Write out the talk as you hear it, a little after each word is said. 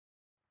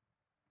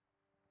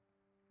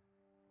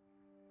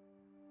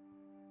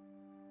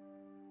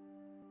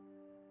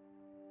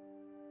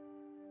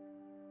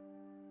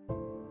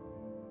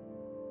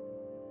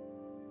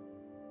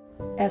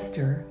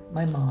Esther,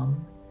 my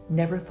mom,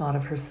 never thought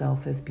of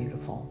herself as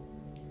beautiful.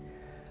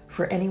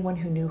 For anyone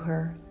who knew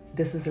her,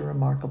 this is a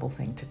remarkable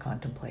thing to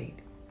contemplate.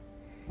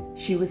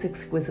 She was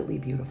exquisitely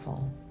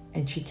beautiful,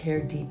 and she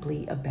cared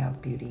deeply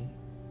about beauty.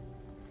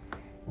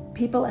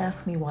 People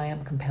ask me why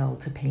I'm compelled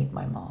to paint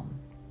my mom.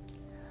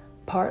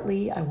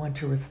 Partly, I want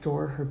to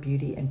restore her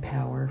beauty and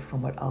power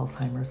from what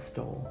Alzheimer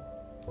stole.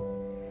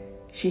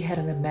 She had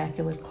an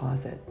immaculate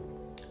closet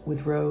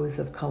with rows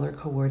of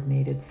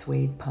color-coordinated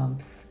suede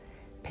pumps,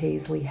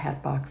 paisley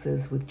hat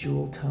boxes with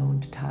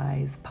jewel-toned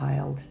ties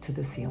piled to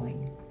the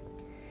ceiling.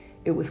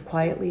 It was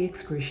quietly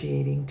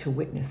excruciating to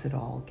witness it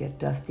all get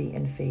dusty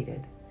and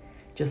faded,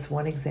 just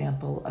one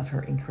example of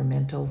her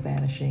incremental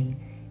vanishing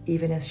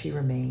even as she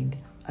remained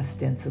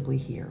ostensibly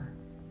here.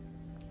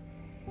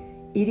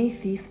 Edie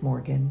Thies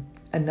Morgan,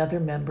 another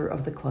member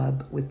of the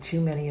club with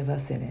too many of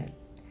us in it,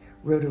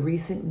 wrote a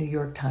recent New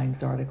York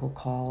Times article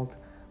called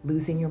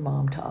 "Losing Your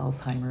Mom to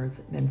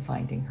Alzheimer's, Then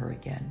Finding Her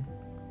Again."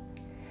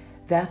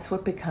 That's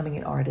what becoming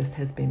an artist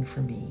has been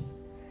for me,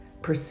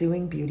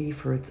 pursuing beauty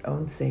for its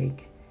own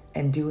sake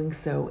and doing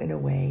so in a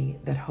way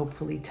that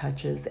hopefully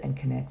touches and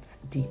connects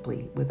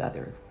deeply with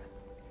others.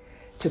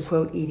 To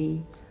quote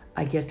Edie,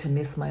 I get to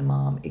miss my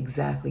mom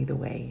exactly the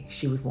way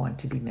she would want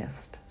to be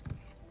missed.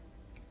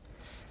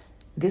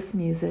 This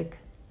music,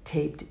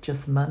 taped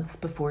just months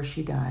before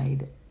she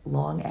died,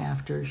 long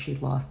after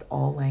she'd lost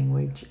all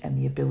language and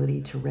the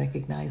ability to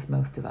recognize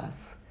most of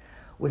us,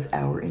 was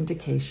our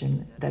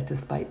indication that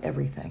despite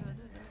everything,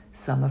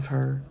 some of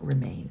her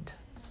remained.